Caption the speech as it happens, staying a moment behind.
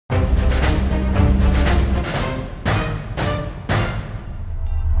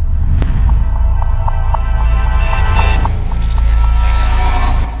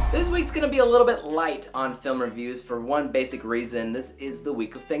little bit light on film reviews for one basic reason. This is the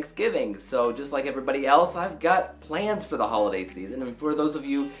week of Thanksgiving, so just like everybody else, I've got plans for the holiday season, and for those of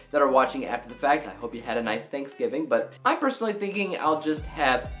you that are watching after the fact, I hope you had a nice Thanksgiving, but I'm personally thinking I'll just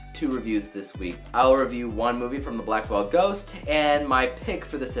have 2 reviews this week. I'll review one movie from the Blackwell Ghost and my pick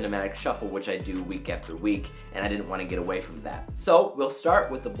for the Cinematic Shuffle, which I do week after week, and I didn't want to get away from that. So we'll start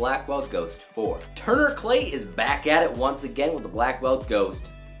with the Blackwell Ghost 4. Turner Clay is back at it once again with the Blackwell Ghost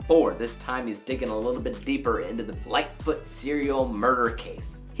 4. This time he's digging a little bit deeper into the Lightfoot serial murder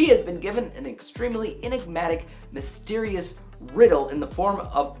case. He has been given an extremely enigmatic, mysterious riddle in the form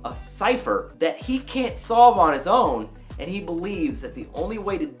of a cipher that he can't solve on his own, and he believes that the only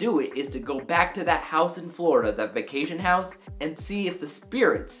way to do it is to go back to that house in Florida, that vacation house, and see if the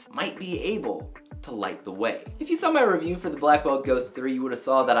spirits might be able to light the way. If you saw my review for the Blackwell Ghost 3, you would have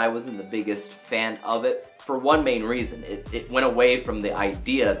saw that I wasn't the biggest fan of it for one main reason. It went away from the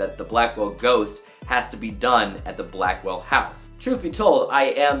idea that the Blackwell Ghost has to be done at the Blackwell house. Truth be told, I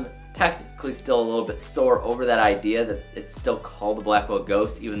am technically still a little bit sore over that idea that it's still called the Blackwell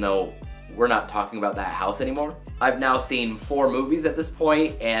Ghost, even though we're not talking about that house anymore. I've now seen 4 movies at this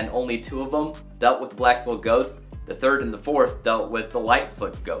point, and only 2 of them dealt with the Blackwell Ghost. The 3rd and the 4th dealt with the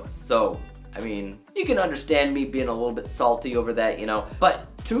Lightfoot Ghost. So, I mean, you can understand me being a little bit salty over that, you know. But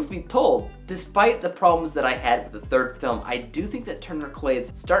truth be told, despite the problems that I had with the 3rd film, I do think that Turner Clay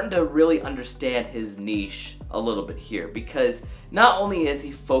is starting to really understand his niche a little bit here, because not only is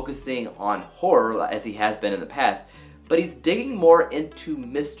he focusing on horror as he has been in the past, but he's digging more into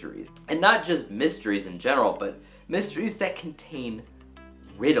mysteries. And not just mysteries in general, but mysteries that contain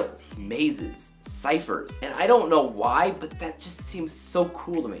riddles, mazes, ciphers. And I don't know why, but that just seems so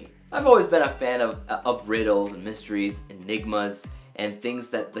cool to me. I've always been a fan of riddles and mysteries, enigmas, and things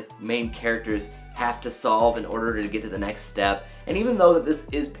that the main characters have to solve in order to get to the next step. And even though that this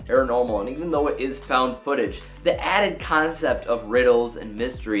is paranormal, and even though it is found footage, the added concept of riddles and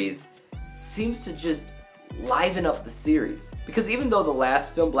mysteries seems to just liven up the series. Because even though the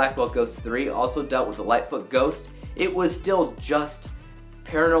last film, Blackwell Ghost 3, also dealt with the Lightfoot Ghost, it was still just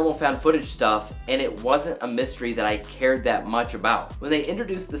paranormal found footage stuff, and it wasn't a mystery that I cared that much about. When they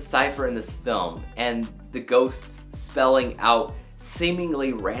introduced the cipher in this film, and the ghosts spelling out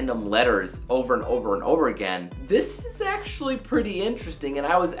seemingly random letters over and over and over again, this is actually pretty interesting, and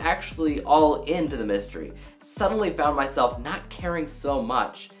I was actually all into the mystery. Suddenly found myself not caring so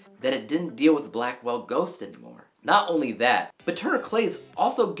much that it didn't deal with the Blackwell Ghost anymore. Not only that, but Turner Clay is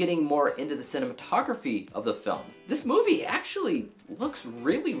also getting more into the cinematography of the films. This movie actually looks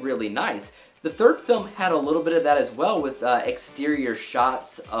really, really nice. The 3rd film had a little bit of that as well, with exterior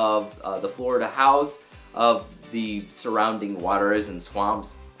shots of the Florida house, of the surrounding waters and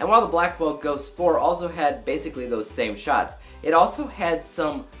swamps. And while the Blackwell Ghost 4 also had basically those same shots, it also had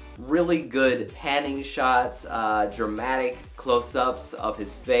some really good panning shots, dramatic close-ups of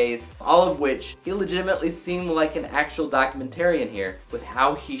his face, all of which he legitimately seemed like an actual documentarian here with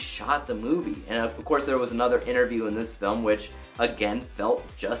how he shot the movie. And of course there was another interview in this film which again felt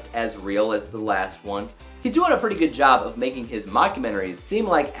just as real as the last one. He's doing a pretty good job of making his mockumentaries seem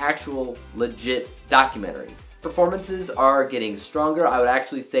like actual legit documentaries. Performances are getting stronger. I would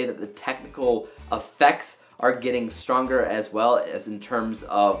actually say that the technical effects are getting stronger as well, as in terms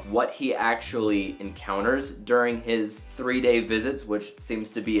of what he actually encounters during his 3-day visits, which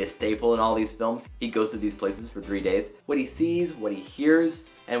seems to be a staple in all these films. He goes to these places for 3 days. What he sees, what he hears,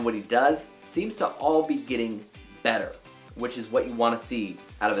 and what he does seems to all be getting better, which is what you want to see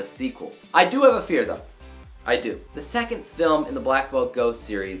out of a sequel. I do have a fear though. I do. The 2nd film in the Blackwell Ghost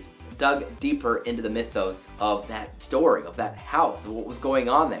series dug deeper into the mythos of that story, of that house, of what was going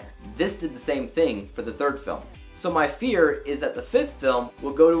on there. This did the same thing for the 3rd film. So my fear is that the 5th film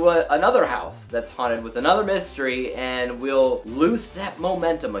will go to another house that's haunted with another mystery, and we'll lose that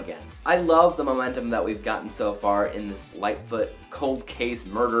momentum again. I love the momentum that we've gotten so far in this Lightfoot cold case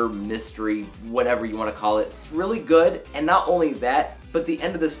murder mystery, whatever you want to call it. It's really good, and not only that, but the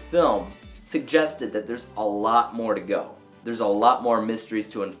end of this film suggested that there's a lot more to go. There's a lot more mysteries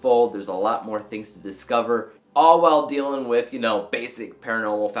to unfold, there's a lot more things to discover, all while dealing with, you know, basic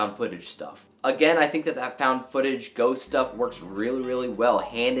paranormal found footage stuff. Again, I think that that found footage ghost stuff works really, really well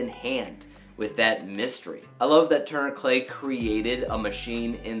hand in hand with that mystery. I love that Turner Clay created a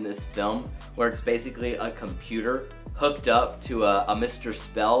machine in this film where it's basically a computer hooked up to a Mr.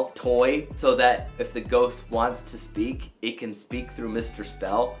 Spell toy, so that if the ghost wants to speak, it can speak through Mr.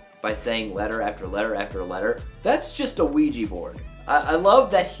 Spell by saying letter after letter after letter. That's just a Ouija board. I love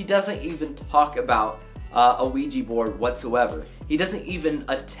that he doesn't even talk about a Ouija board whatsoever. He doesn't even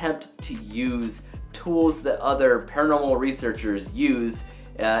attempt to use tools that other paranormal researchers use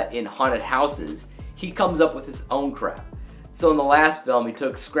in haunted houses, he comes up with his own crap. So in the last film, he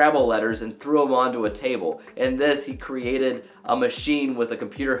took Scrabble letters and threw them onto a table. In this, he created a machine with a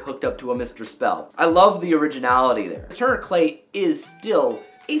computer hooked up to a Mr. Spell. I love the originality there. Turner Clay is still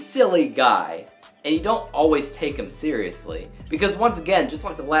a silly guy, and you don't always take him seriously. Because once again, just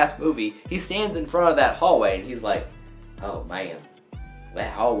like the last movie, he stands in front of that hallway and he's like, oh man,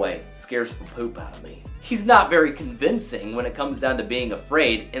 that hallway scares the poop out of me. He's not very convincing when it comes down to being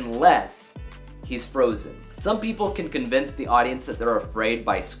afraid unless he's frozen. Some people can convince the audience that they're afraid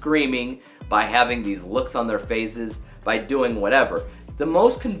by screaming, by having these looks on their faces, by doing whatever. The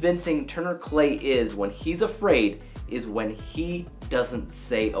most convincing Turner Clay is when he's afraid is when he doesn't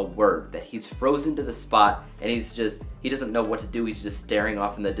say a word, that he's frozen to the spot and he doesn't know what to do, he's just staring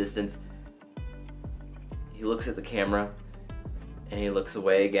off in the distance. He looks at the camera and he looks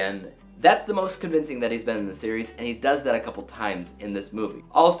away again. That's the most convincing that he's been in the series, and he does that a couple times in this movie.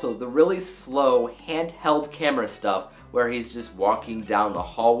 Also, the really slow handheld camera stuff where he's just walking down the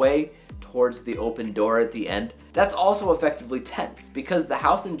hallway towards the open door at the end, that's also effectively tense because the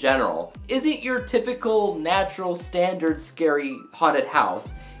house in general isn't your typical natural standard scary haunted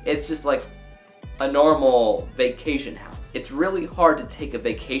house. It's just like a normal vacation house. It's really hard to take a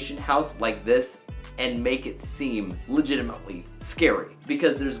vacation house like this and make it seem legitimately scary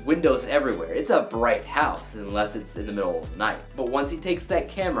because there's windows everywhere. It's a bright house unless it's in the middle of the night. But once he takes that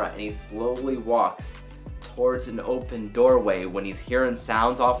camera and he slowly walks towards an open doorway when he's hearing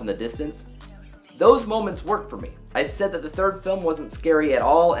sounds off in the distance, those moments work for me. I said that the third film wasn't scary at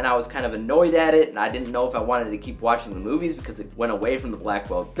all and I was kind of annoyed at it and I didn't know if I wanted to keep watching the movies because it went away from the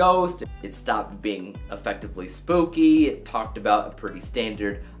Blackwell Ghost. It stopped being effectively spooky. It talked about a pretty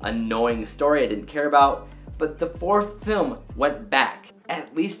standard annoying story I didn't care about. But the fourth film went back,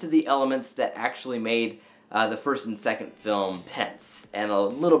 at least to the elements that actually made the first and second film tense and a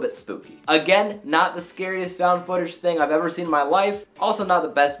little bit spooky. Again, not the scariest found footage thing I've ever seen in my life. Also not the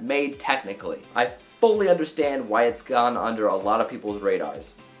best made technically. I fully understand why it's gone under a lot of people's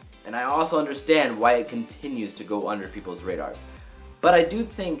radars. And I also understand why it continues to go under people's radars. But I do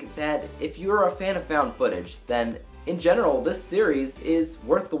think that if you're a fan of found footage, then in general, this series is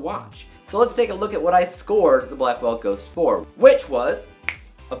worth the watch. So let's take a look at what I scored the Blackwell Ghost for, which was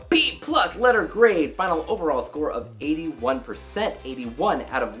a B+ letter grade, final overall score of 81%, 81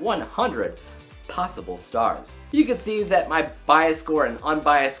 out of 100 possible stars. You can see that my bias score and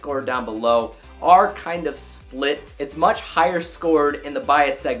unbiased score down below are kind of split. It's much higher scored in the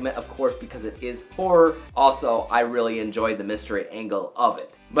bias segment, of course, because it is horror. Also, I really enjoyed the mystery angle of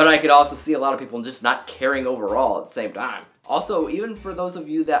it. But I could also see a lot of people just not caring overall at the same time. Also, even for those of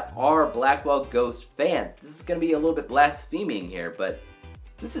you that are Blackwell Ghost fans, this is gonna be a little bit blaspheming here, but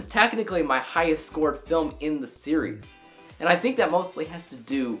this is technically my highest scored film in the series. And I think that mostly has to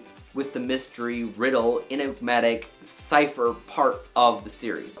do with the mystery, riddle, enigmatic, cipher part of the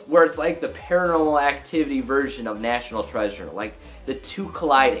series. Where it's like the paranormal activity version of National Treasure, like the two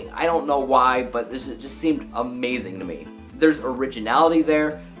colliding. I don't know why, but this just seemed amazing to me. There's originality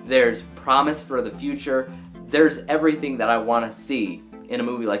there, there's promise for the future, there's everything that I want to see in a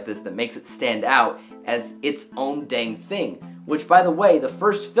movie like this that makes it stand out as its own dang thing. Which, by the way, the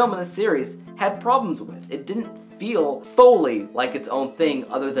first film in the series had problems with. It didn't feel fully like its own thing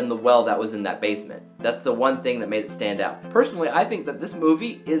other than the well that was in that basement. That's the one thing that made it stand out. Personally, I think that this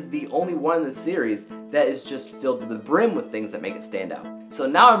movie is the only one in the series that is just filled to the brim with things that make it stand out. So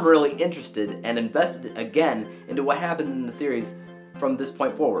now I'm really interested and invested again into what happens in the series from this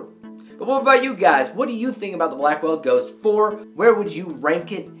point forward. But what about you guys? What do you think about the Blackwell Ghost 4? Where would you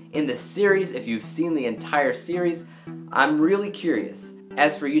rank it in the series if you've seen the entire series? I'm really curious.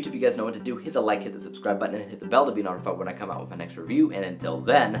 As for YouTube, you guys know what to do. Hit the like, hit the subscribe button, and hit the bell to be notified when I come out with my next review. And until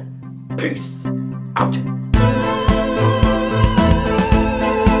then, peace out.